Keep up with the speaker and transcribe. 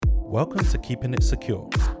Welcome to Keeping It Secure,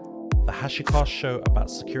 the HashiCast show about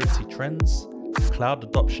security trends, cloud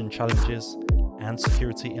adoption challenges, and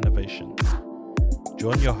security innovation.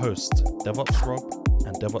 Join your hosts, DevOps Rob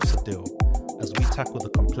and DevOps Adil, as we tackle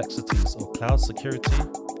the complexities of cloud security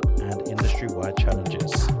and industry-wide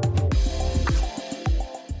challenges.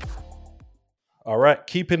 All right,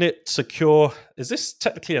 Keeping It Secure. Is this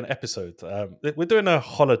technically an episode? We're doing a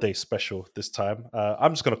holiday special this time.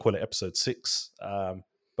 I'm just going to call it episode 6.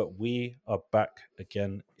 But we are back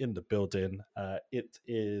again in the building. It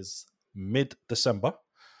is mid-December.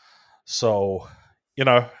 So,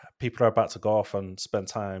 people are about to go off and spend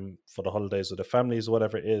time for the holidays with their families or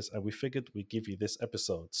whatever it is. And we figured we'd give you this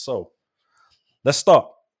episode. So, let's start.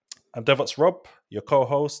 I'm DevOps Rob, your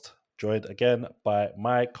co-host, joined again by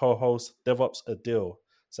my co-host, DevOps Adil.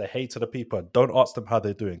 Say hey to the people. Don't ask them how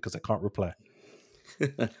they're doing because they can't reply.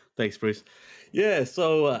 Thanks, Bruce. Yeah,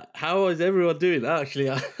 so how is everyone doing? Actually,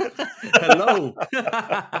 hello.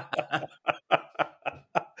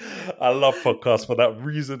 I love podcasts for that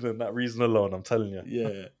reason and that reason alone, I'm telling you.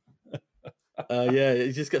 Yeah.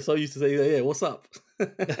 You just get so used to saying, yeah, what's up?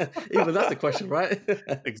 Even that's the question, right?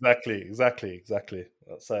 Exactly.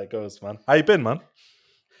 That's how it goes, man. How you been, man?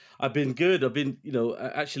 I've been good. I've been,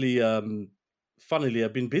 funnily,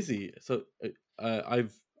 I've been busy. So I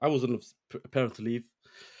was on parental leave.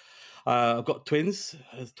 I've got twins,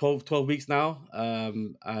 12 weeks now,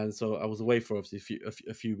 and so I was away for obviously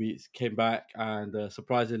a few weeks. Came back and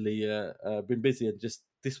surprisingly, been busy. And just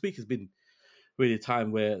this week has been really a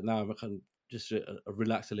time where now I'm kind of just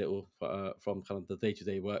relax a little from kind of the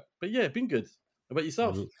day-to-day work. But yeah, been good. How about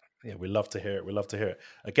yourself? Yeah, we love to hear it.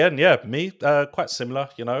 Again, me, quite similar.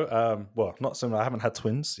 Well, not similar. I haven't had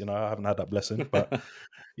twins. I haven't had that blessing, but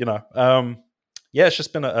it's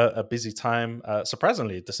just been a busy time.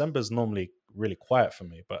 Surprisingly, December's normally really quiet for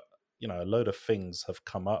me, but a load of things have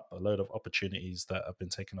come up, a load of opportunities that I've been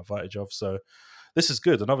taking advantage of. So this is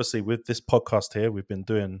good. And obviously with this podcast here, we've been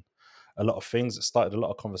doing a lot of things. It started a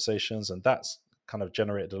lot of conversations, and that's kind of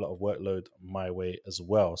generated a lot of workload my way as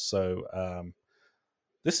well. So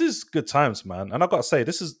this is good times, man. And I've got to say,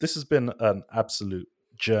 this has been an absolute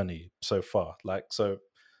journey so far. So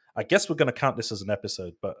I guess we're going to count this as an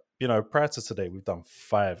episode, but prior to today, we've done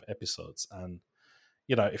 5 episodes, and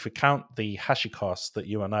if we count the HashiCast that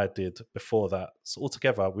you and I did before that, so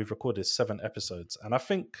altogether we've recorded 7 episodes, and I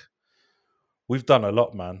think we've done a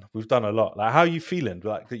lot, man. We've done a lot. Like, how are you feeling?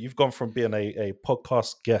 Like, that you've gone from being a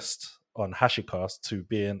podcast guest on HashiCast to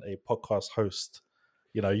being a podcast host.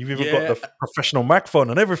 You've even got the professional microphone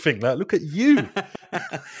and everything. Like, look at you.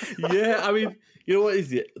 Yeah, I mean, you know what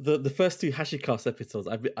is it? The first 2 HashiCast episodes,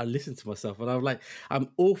 I listened to myself and I'm like, I'm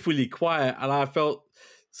awfully quiet, and I felt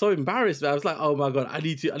so embarrassed. I was like, oh my god, I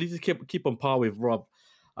need to keep on par with Rob.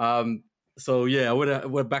 So yeah, I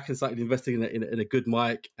went back and started investing in a good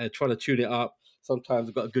mic and trying to tune it up. Sometimes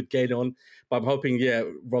I've got a good gain on, but I'm hoping,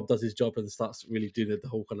 Rob does his job and starts really doing the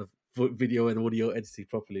whole kind of video and audio editing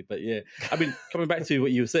properly. But yeah, I mean, coming back to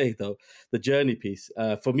what you were saying though, the journey piece,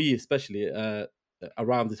 for me especially,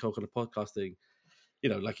 around this whole kind of podcasting,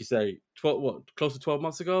 like you say, close to 12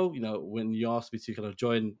 months ago, when you asked me to kind of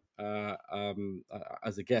join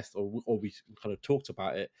as a guest, or we kind of talked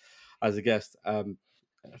about it as a guest. I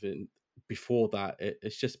think before that,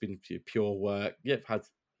 it's just been pure work. Yeah, I've had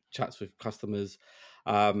chats with customers,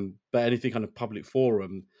 but anything kind of public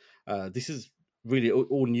forum, this is really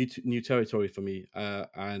all new territory for me.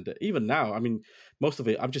 And even now, I mean, most of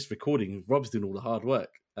it I'm just recording. Rob's doing all the hard work.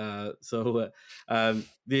 So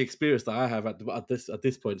the experience that I have at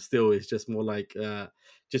this point still is just more like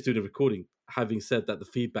just doing the recording. Having said that, the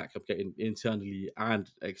feedback I'm getting internally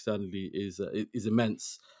and externally is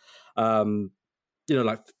immense.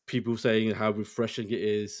 Like people saying how refreshing it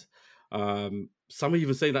is. Some are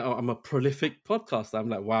even saying that I'm a prolific podcaster. I'm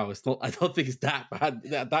like, wow, it's not. I don't think it's that bad,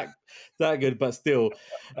 that good. But still,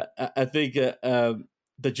 I think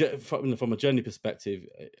from a journey perspective,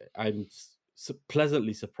 I'm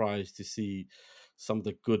pleasantly surprised to see some of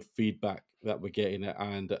the good feedback that we're getting,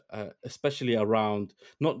 and especially around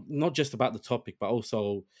not just about the topic, but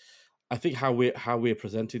also I think how we're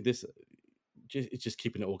presenting this. It's just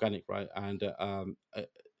keeping it organic, right? And a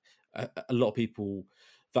lot of people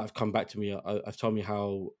that have come back to me have told me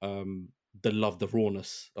how they love the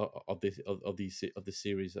rawness of this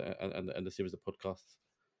series and the series of podcasts.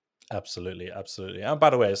 Absolutely. And by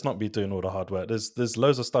the way, it's not me doing all the hard work. There's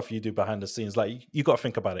loads of stuff you do behind the scenes. Like, you got to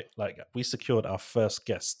think about it. Like, we secured our first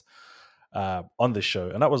guest on this show,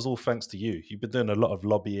 and that was all thanks to you. You've been doing a lot of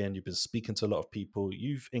lobbying. You've been speaking to a lot of people.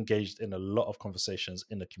 You've engaged in a lot of conversations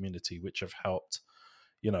in the community, which have helped,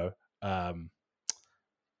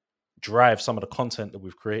 drive some of the content that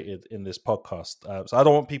we've created in this podcast. So I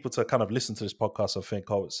don't want people to kind of listen to this podcast and think,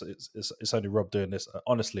 oh, it's only Rob doing this.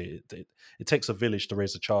 Honestly, it takes a village to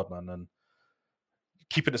raise a child, man, and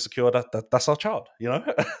keeping it secure, that's our child, you know.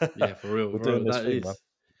 Yeah, for real, We're bro. doing this That thing, man. is.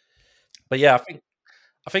 But yeah,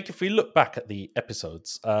 I think if we look back at the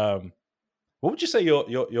episodes, what would you say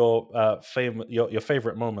your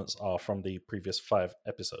favorite moments are from the previous 5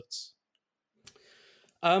 episodes?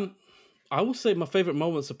 I will say my favorite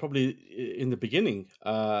moments are probably in the beginning.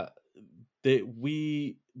 When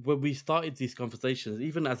we started these conversations,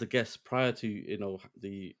 even as a guest prior to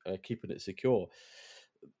the keeping it secure,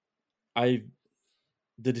 I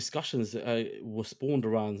the discussions were spawned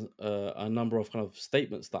around a number of kind of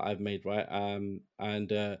statements that I've made, right?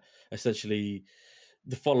 And essentially,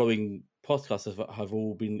 the following podcasts have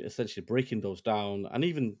all been essentially breaking those down, and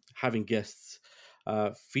even having guests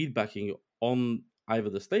feedbacking on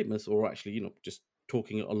either the statements or actually, just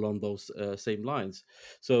talking along those same lines.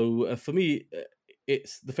 So for me,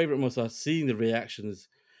 it's the favorite most are seeing the reactions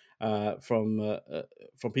from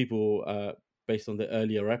people based on the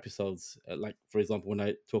earlier episodes. Like, for example, when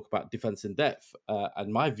I talk about Defense in Depth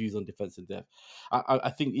and my views on Defense in Depth,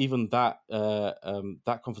 I think even that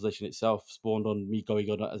that conversation itself spawned on me going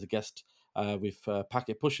on as a guest with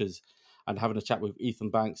Packet Pushers and having a chat with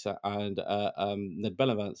Ethan Banks and Ned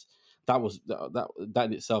Bellavance. That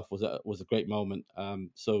in itself was a great moment.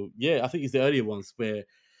 So yeah, I think it's the earlier ones where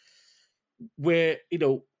we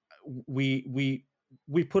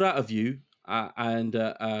put out a view and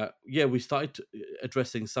yeah, we started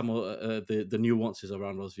addressing some of the nuances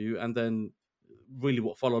around those views, and then really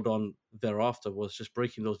what followed on thereafter was just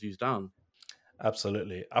breaking those views down.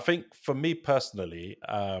 Absolutely. I think for me personally,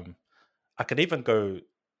 I can even go.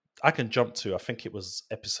 I can jump to, I think it was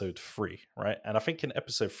episode 3, right? And I think in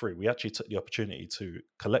episode 3, we actually took the opportunity to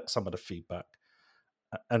collect some of the feedback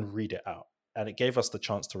and read it out. And it gave us the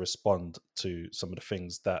chance to respond to some of the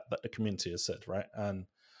things that the community has said, right? And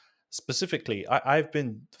specifically, I've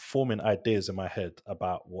been forming ideas in my head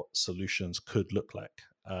about what solutions could look like,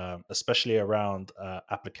 especially around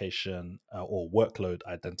application or workload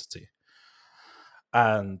identity.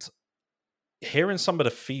 And hearing some of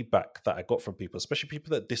the feedback that I got from people, especially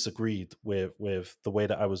people that disagreed with the way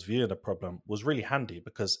that I was viewing the problem, was really handy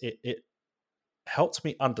because it helped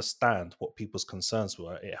me understand what people's concerns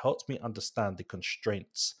were. It helped me understand the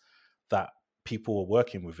constraints that people were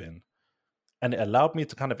working within, and it allowed me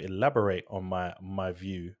to kind of elaborate on my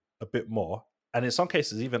view a bit more, and in some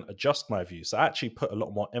cases even adjust my view. So I actually put a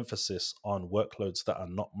lot more emphasis on workloads that are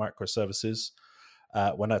not microservices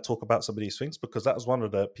when I talk about some of these things, because that was one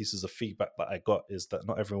of the pieces of feedback that I got, is that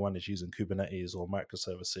not everyone is using Kubernetes or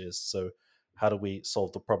microservices. So how do we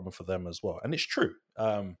solve the problem for them as well? And it's true.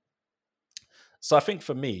 So I think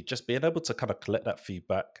for me, just being able to kind of collect that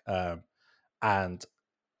feedback, and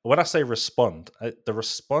when I say respond, the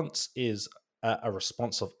response is a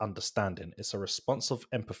response of understanding. It's a response of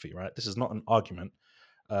empathy, right? This is not an argument.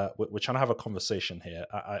 We're trying to have a conversation here.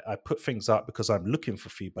 I put things out because I'm looking for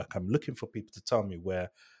feedback. I'm looking for people to tell me where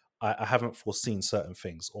I haven't foreseen certain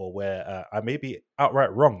things, or where I may be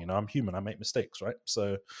outright wrong. You know, I'm human. I make mistakes, right?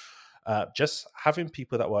 So just having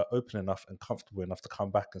people that were open enough and comfortable enough to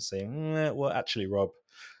come back and say, well, actually, Rob,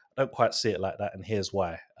 I don't quite see it like that, and here's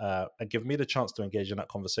why. And give me the chance to engage in that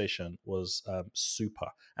conversation was super.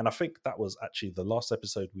 And I think that was actually the last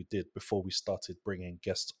episode we did before we started bringing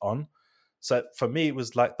guests on. So for me, it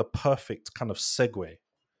was like the perfect kind of segue,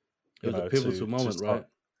 It was a pivotal to moment, start. right? Yeah.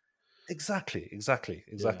 Exactly.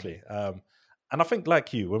 And I think,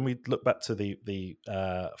 like you, when we look back to the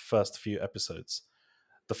first few episodes,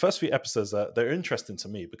 the first few episodes they're interesting to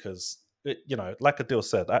me because like Adil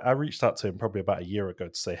said, I reached out to him probably about a year ago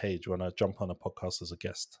to say, hey, do you want to jump on a podcast as a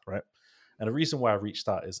guest, right? And the reason why I reached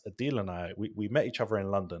out is Adil and I, we met each other in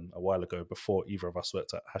London a while ago before either of us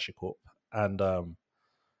worked at HashiCorp. And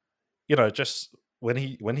just when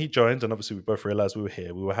he joined, and obviously we both realized we were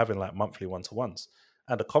here, we were having like monthly one-to-ones,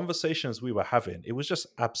 and the conversations we were having, it was just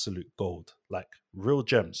absolute gold, like real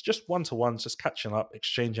gems, just one-to-ones, just catching up,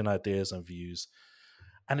 exchanging ideas and views.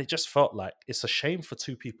 And it just felt like it's a shame for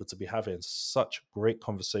two people to be having such great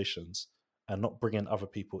conversations and not bringing other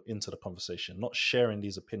people into the conversation, not sharing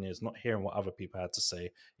these opinions, not hearing what other people had to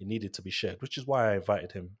say. It needed to be shared, which is why I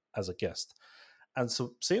invited him as a guest. And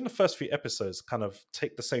so seeing the first few episodes kind of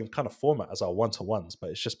take the same kind of format as our one-to-ones, but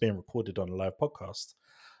it's just being recorded on a live podcast.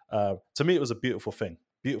 To me, it was a beautiful thing.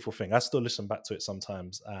 Beautiful thing. I still listen back to it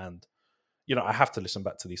sometimes, and I have to listen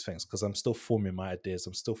back to these things because I'm still forming my ideas.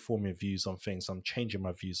 I'm still forming views on things. I'm changing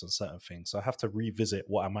my views on certain things. So I have to revisit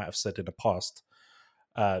what I might have said in the past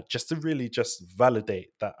just to really just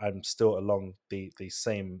validate that I'm still along the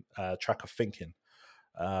same track of thinking.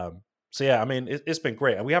 Um, so yeah, I mean, it's been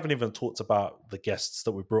great, and we haven't even talked about the guests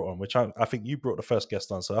that we brought on, which I think you brought the first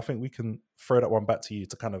guest on. So I think we can throw that one back to you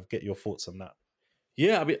to kind of get your thoughts on that.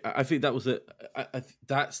 Yeah, I mean, I think that was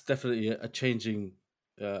that's definitely a changing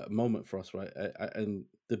moment for us, right? And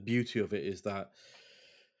the beauty of it is that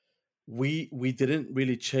we didn't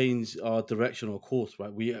really change our direction or course,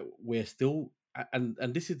 right? We're still, and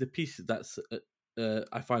this is the piece that's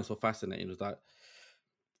I find so fascinating is that,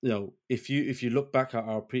 if you look back at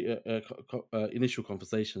our initial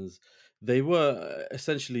conversations, they were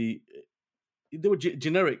essentially, they were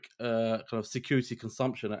generic kind of security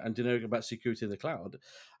consumption and generic about security in the cloud,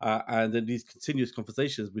 and then these continuous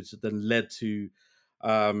conversations, which then led to,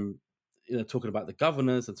 um, talking about the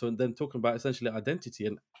governance, and so and then talking about essentially identity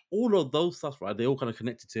and all of those stuff. Right, they all kind of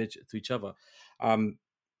connected to each other. Um,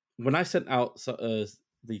 when I sent out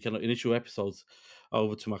the kind of initial episodes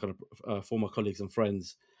over to my kind of former colleagues and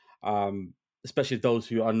friends, especially those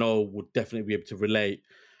who I know would definitely be able to relate,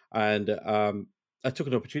 and I took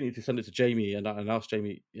an opportunity to send it to Jamie and asked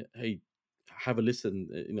Jamie, "Hey, have a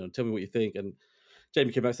listen. Tell me what you think." And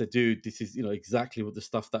Jamie came back and said, "Dude, this is exactly what the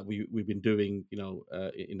stuff that we've been doing,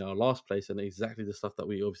 in our last place, and exactly the stuff that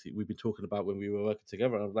we've been talking about when we were working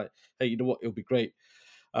together." And I was like, "Hey, you know what? It'll be great.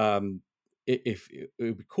 Um, if it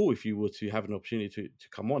would be cool if you were to have an opportunity to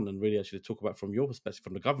come on and really actually talk about from your perspective,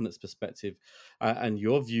 from the governance perspective, and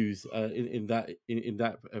your views in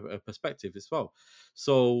that perspective as well."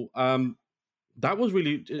 So that was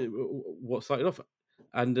really what started off,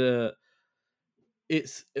 and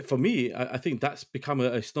it's for me. I think that's become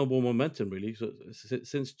a snowball momentum really. So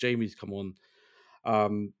since Jamie's come on,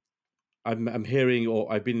 um, I'm hearing,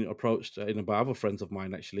 or I've been approached by other friends of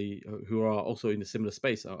mine actually, who are also in a similar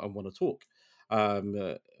space and want to talk. Um,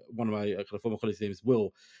 uh, One of my kind of former colleagues' name is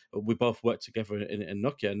Will. We both worked together in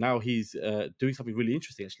Nokia. Now he's doing something really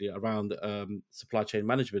interesting actually around supply chain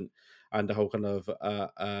management and the whole kind of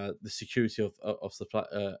the security of supply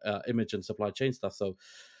image and supply chain stuff. So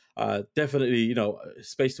definitely,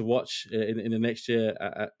 space to watch in the next year.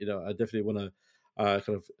 I definitely want to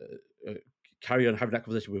kind of carry on having that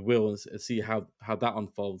conversation with Will and see how that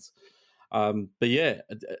unfolds. But yeah,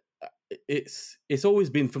 it's always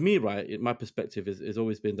been for me, right? My perspective is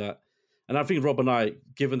always been that, and I think Rob and I,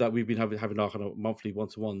 given that we've been having our kind of monthly one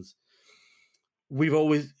to ones, we've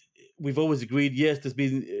always we've always agreed. Yes,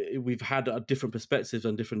 we've had different perspectives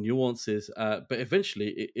and different nuances, but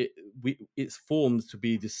eventually it's formed to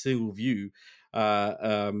be this single view uh,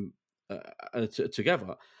 um,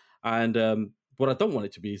 together. And what I don't want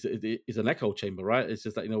it to be is an echo chamber, right? It's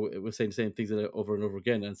just that we're saying the same things over and over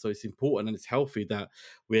again, and so it's important and it's healthy that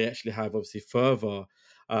we actually have obviously further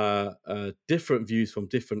different views from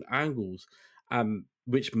different angles,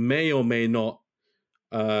 which may or may not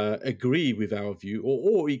agree with our view,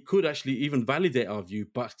 or it could actually even validate our view,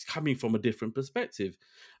 but coming from a different perspective.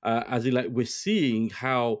 As in, like, we're seeing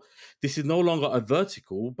how this is no longer a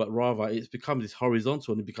vertical, but rather it's become this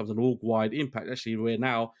horizontal and it becomes an org-wide impact. Actually, where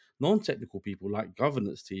now non-technical people like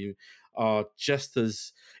governance team are just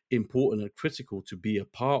as important and critical to be a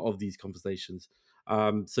part of these conversations.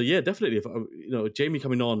 So yeah, definitely, if Jamie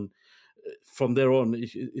coming on from there on,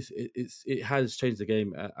 it has changed the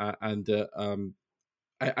game, and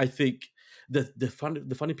I think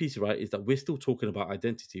the funny piece, right, is that we're still talking about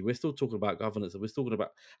identity, we're still talking about governance, and we're still talking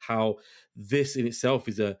about how this in itself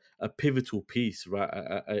is a pivotal piece, right,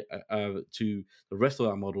 to the rest of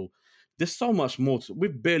our model. There's so much more.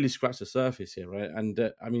 We've barely scratched the surface here, right? And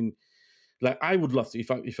I mean, like, I would love to,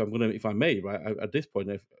 if I may, right, at this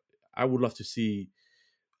point, if I would love to see.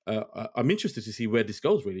 I'm interested to see where this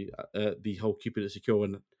goes. Really, the whole keeping it secure,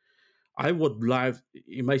 and I would love.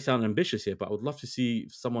 It may sound ambitious here, but I would love to see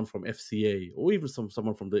someone from FCA or even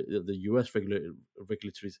someone from the US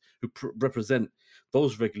regulatories who represent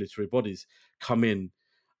those regulatory bodies come in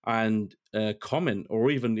and comment,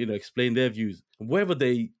 or even explain their views, whether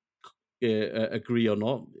they agree or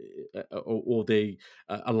not, or they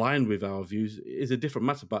align with our views is a different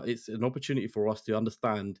matter. But it's an opportunity for us to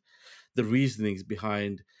understand the reasonings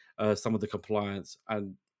behind some of the compliance,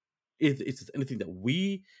 and if it's anything that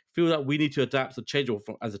we feel that we need to adapt or change, or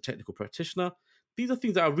as a technical practitioner, these are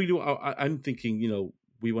things that I'm thinking,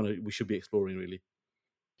 we should be exploring really.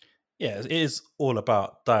 Yeah, it is all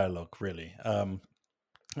about dialogue, really. I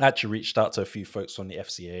actually reached out to a few folks from the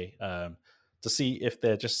FCA to see if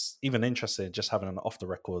they're just even interested in just having an off the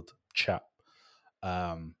record chat,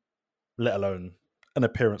 um, let alone an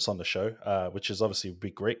appearance on the show, which is obviously would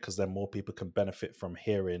be great because then more people can benefit from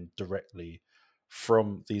hearing directly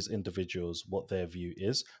from these individuals what their view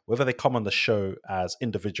is, whether they come on the show as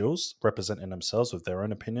individuals representing themselves with their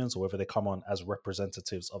own opinions, or whether they come on as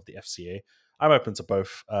representatives of the FCA. I'm open to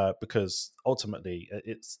both because ultimately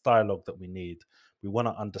it's dialogue that we need. We want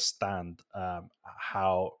to understand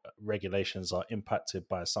how regulations are impacted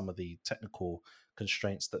by some of the technical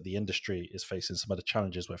constraints that the industry is facing, some of the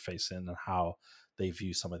challenges we're facing, and how they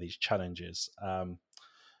view some of these challenges.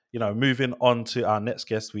 Moving on to our next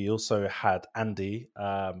guest, we also had Andy.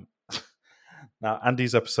 Now,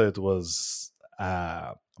 Andy's episode was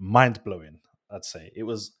mind blowing. I'd say it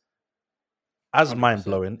was as mind 100%.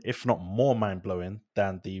 blowing, if not more mind blowing,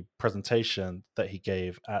 than the presentation that he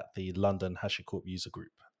gave at the London HashiCorp user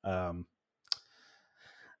group. And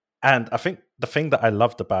I think the thing that I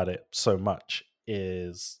loved about it so much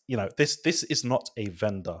is, this is not a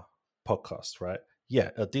vendor podcast, right?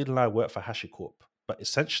 Yeah, Adil and I work for HashiCorp, but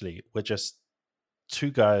essentially we're just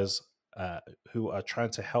two guys who are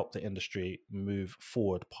trying to help the industry move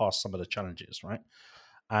forward past some of the challenges, right?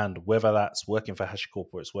 And whether that's working for HashiCorp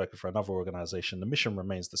or it's working for another organization, the mission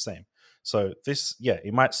remains the same. So this,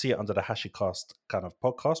 you might see it under the HashiCast kind of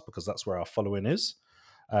podcast because that's where our following is.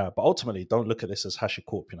 But ultimately, don't look at this as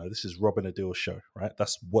HashiCorp. This is Robin Adil's show, right?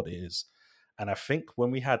 That's what it is. And I think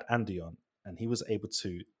when we had Andy on, and he was able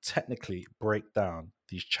to technically break down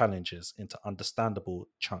these challenges into understandable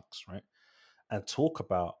chunks, right? And talk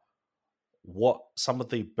about what some of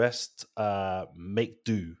the best make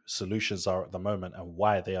do solutions are at the moment and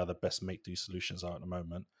why they are the best make do solutions are at the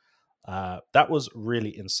moment. That was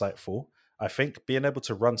really insightful. I think being able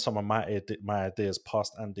to run some of my ideas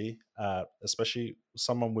past Andy, especially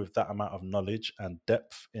someone with that amount of knowledge and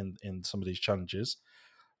depth in some of these challenges,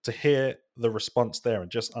 to hear the response there and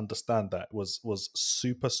just understand that was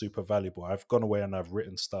super, super valuable. I've gone away and I've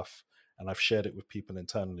written stuff and I've shared it with people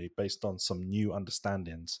internally based on some new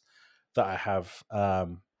understandings that I have.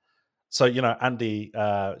 So, Andy,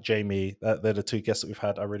 Jamie, they're the two guests that we've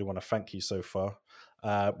had. I really want to thank you so far.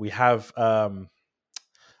 We have, I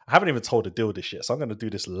haven't even told Adil this yet, so I'm going to do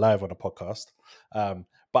this live on a podcast.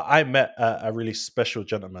 But I met a really special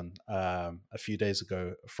gentleman a few days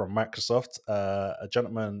ago from Microsoft, a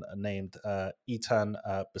gentleman named Eitan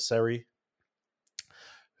Becerri,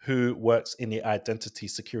 who works in the identity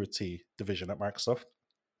security division at Microsoft.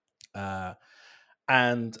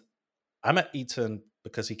 And I met Eitan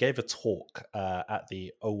because he gave a talk at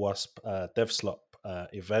the OWASP DevSlop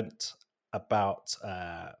event about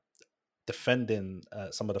defending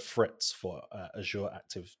some of the threats for Azure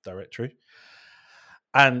Active Directory.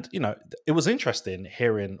 And, it was interesting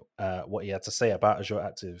hearing what he had to say about Azure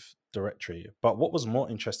Active Directory. But what was more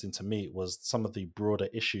interesting to me was some of the broader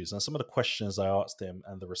issues and some of the questions I asked him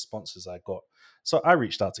and the responses I got. So I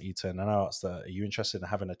reached out to Eitan and I asked, are you interested in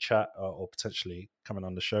having a chat or potentially coming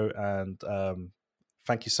on the show? And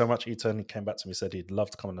thank you so much, Eitan. He came back to me, said he'd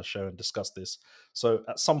love to come on the show and discuss this. So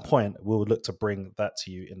at some point, we'll look to bring that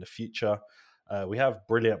to you in the future. We have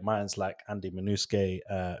brilliant minds like Andy Minuske.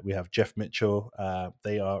 We have Jeff Mitchell.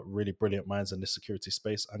 They are really brilliant minds in this security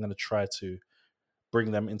space. I'm going to try to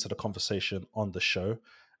bring them into the conversation on the show.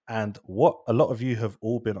 And what a lot of you have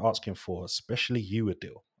all been asking for, especially you,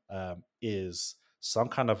 Adil, is some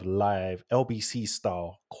kind of live LBC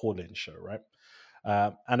style call-in show, right?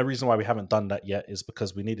 And the reason why we haven't done that yet is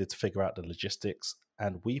because we needed to figure out the logistics,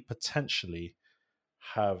 and we potentially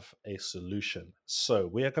have a solution. So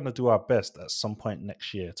we are going to do our best at some point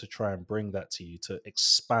next year to try and bring that to you, to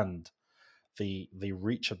expand the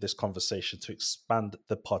reach of this conversation, to expand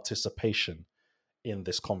the participation in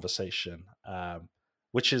this conversation,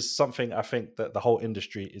 which is something I think that the whole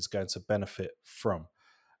industry is going to benefit from.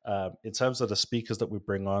 In terms of the speakers that we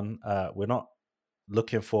bring on, we're not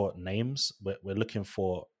looking for names, we're looking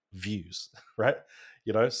for views, right?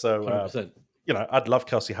 So 100%. I'd love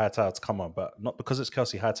Kelsey Hightower to come on, but not because it's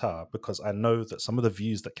Kelsey Hightower, because I know that some of the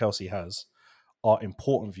views that Kelsey has are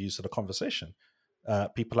important views to the conversation.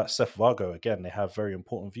 People like Seth Vargo, again, they have very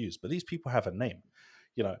important views, but these people have a name.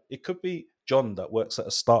 It could be John that works at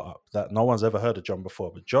a startup that no one's ever heard of John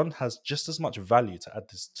before, but John has just as much value to add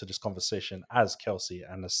to this conversation as Kelsey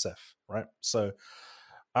and as Seth, right? So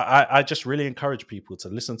I just really encourage people to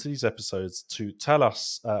listen to these episodes, to tell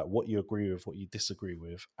us what you agree with, what you disagree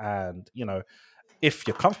with. And, if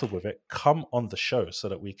you're comfortable with it, come on the show so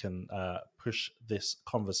that we can push this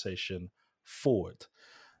conversation forward.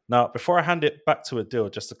 Now, before I hand it back to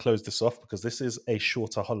Adil, just to close this off, because this is a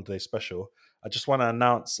shorter holiday special, I just want to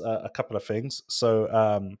announce a couple of things.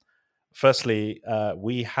 So, firstly,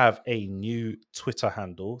 we have a new Twitter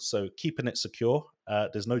handle. So, Keeping It Secure.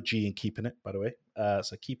 There's no G in Keeping It, by the way.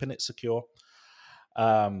 So, Keeping It Secure.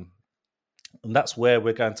 And that's where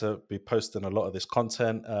we're going to be posting a lot of this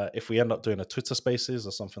content. If we end up doing a Twitter Spaces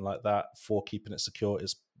or something like that for Keeping It Secure,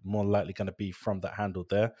 it's more likely going to be from that handle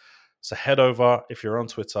there. So head over if you're on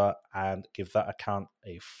Twitter and give that account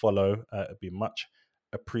a follow. It'd be much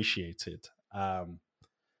appreciated. And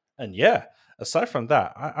yeah, aside from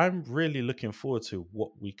that, I'm really looking forward to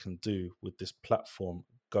what we can do with this platform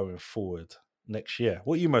going forward next year.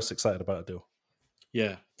 What are you most excited about, Adil?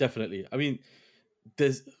 Yeah, definitely. I mean,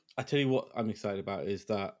 I tell you what I'm excited about is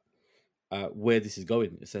that where this is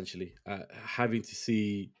going, essentially, having to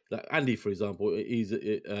see like Andy, for example,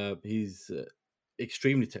 he's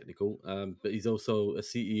extremely technical, but he's also a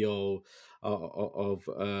CEO of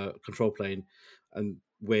Control Plane, and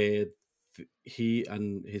where he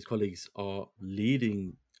and his colleagues are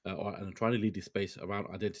leading and trying to lead this space around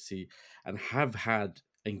identity, and have had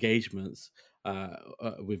engagements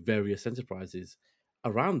with various enterprises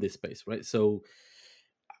around this space, right? So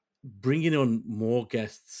bringing on more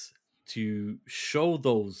guests to show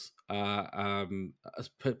those as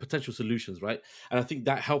potential solutions, right? And I think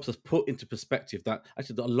that helps us put into perspective that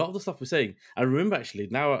actually a lot of the stuff we're saying, I remember actually,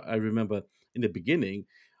 now I remember in the beginning,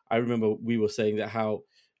 I remember we were saying that how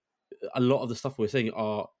a lot of the stuff we're saying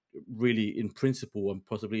are really in principle and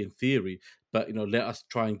possibly in theory, but let us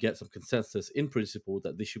try and get some consensus in principle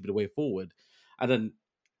that this should be the way forward. And then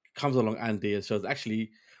comes along Andy and shows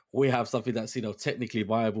actually we have something that's technically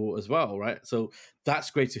viable as well, right? So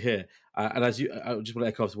that's great to hear. And I just want to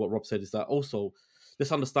echo what Rob said, is that also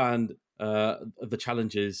let's understand the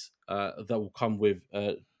challenges that will come with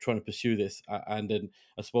trying to pursue this, and then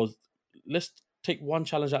I suppose let's take one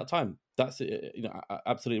challenge at a time. That's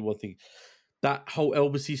absolutely one thing. That whole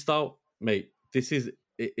LBC style, mate.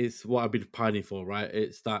 It's what I've been pining for, right?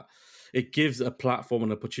 It's that it gives a platform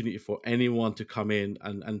and opportunity for anyone to come in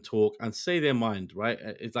and talk and say their mind, right?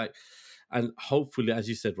 It's like, and hopefully, as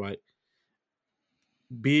you said, right,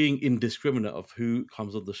 being indiscriminate of who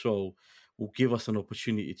comes on the show will give us an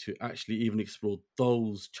opportunity to actually even explore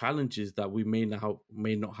those challenges that we may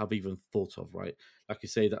not have even thought of, right? Like you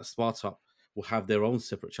say, that startup will have their own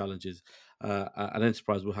separate challenges. An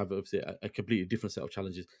enterprise will have obviously a completely different set of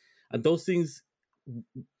challenges, and those things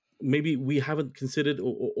maybe we haven't considered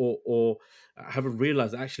or haven't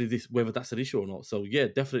realized actually whether that's an issue or not. So yeah,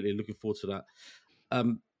 definitely looking forward to that.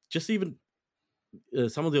 Just even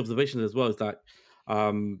some of the observations as well is that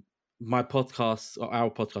my podcasts, or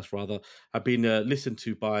our podcast rather, have been listened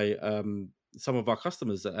to by some of our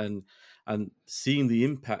customers, and seeing the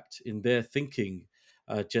impact in their thinking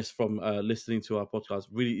just from listening to our podcast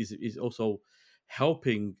really is also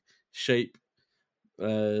helping shape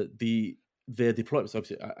their deployments.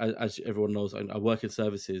 Obviously, as everyone knows, I work in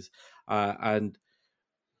services, and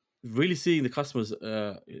really seeing the customers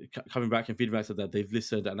coming back and feedback so that they've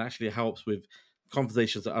listened, and actually helps with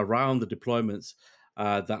conversations around the deployments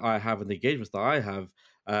that I have and the engagements that I have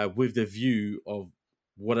with the view of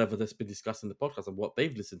whatever that's been discussed in the podcast and what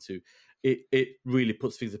they've listened to. It really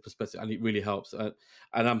puts things in perspective, and it really helps. And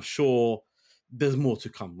I'm sure there's more to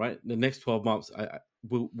come, right? The next 12 months,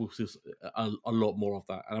 we'll see a lot more of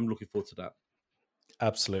that, and I'm looking forward to that.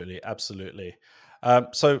 Absolutely.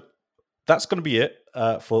 So that's going to be it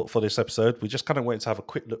for this episode. We just kind of wanted to have a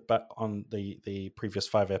quick look back on the previous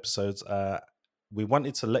 5 episodes. We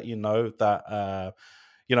wanted to let you know that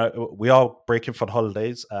we are breaking for the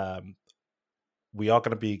holidays. We are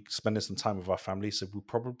going to be spending some time with our family, so we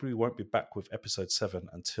probably won't be back with episode 7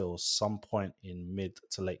 until some point in mid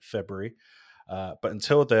to late February. But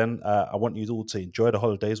until then, I want you all to enjoy the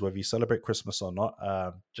holidays, whether you celebrate Christmas or not.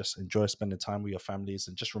 Just enjoy spending time with your families,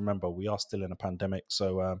 and just remember, we are still in a pandemic,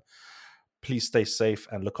 so please stay safe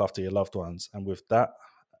and look after your loved ones. And with that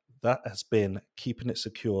has been Keeping It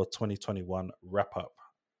Secure 2021 wrap up.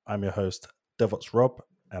 I'm your host, DevOps Rob,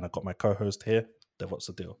 and I've got my co-host here,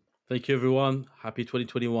 DevOps Adil. Thank you, everyone. Happy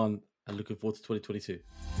 2021, and looking forward to 2022.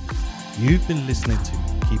 You've been listening to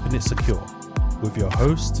Keeping It Secure with your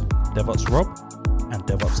host, DevOps Rob and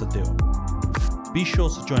DevOps Adil. Be sure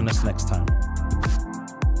to join us next time.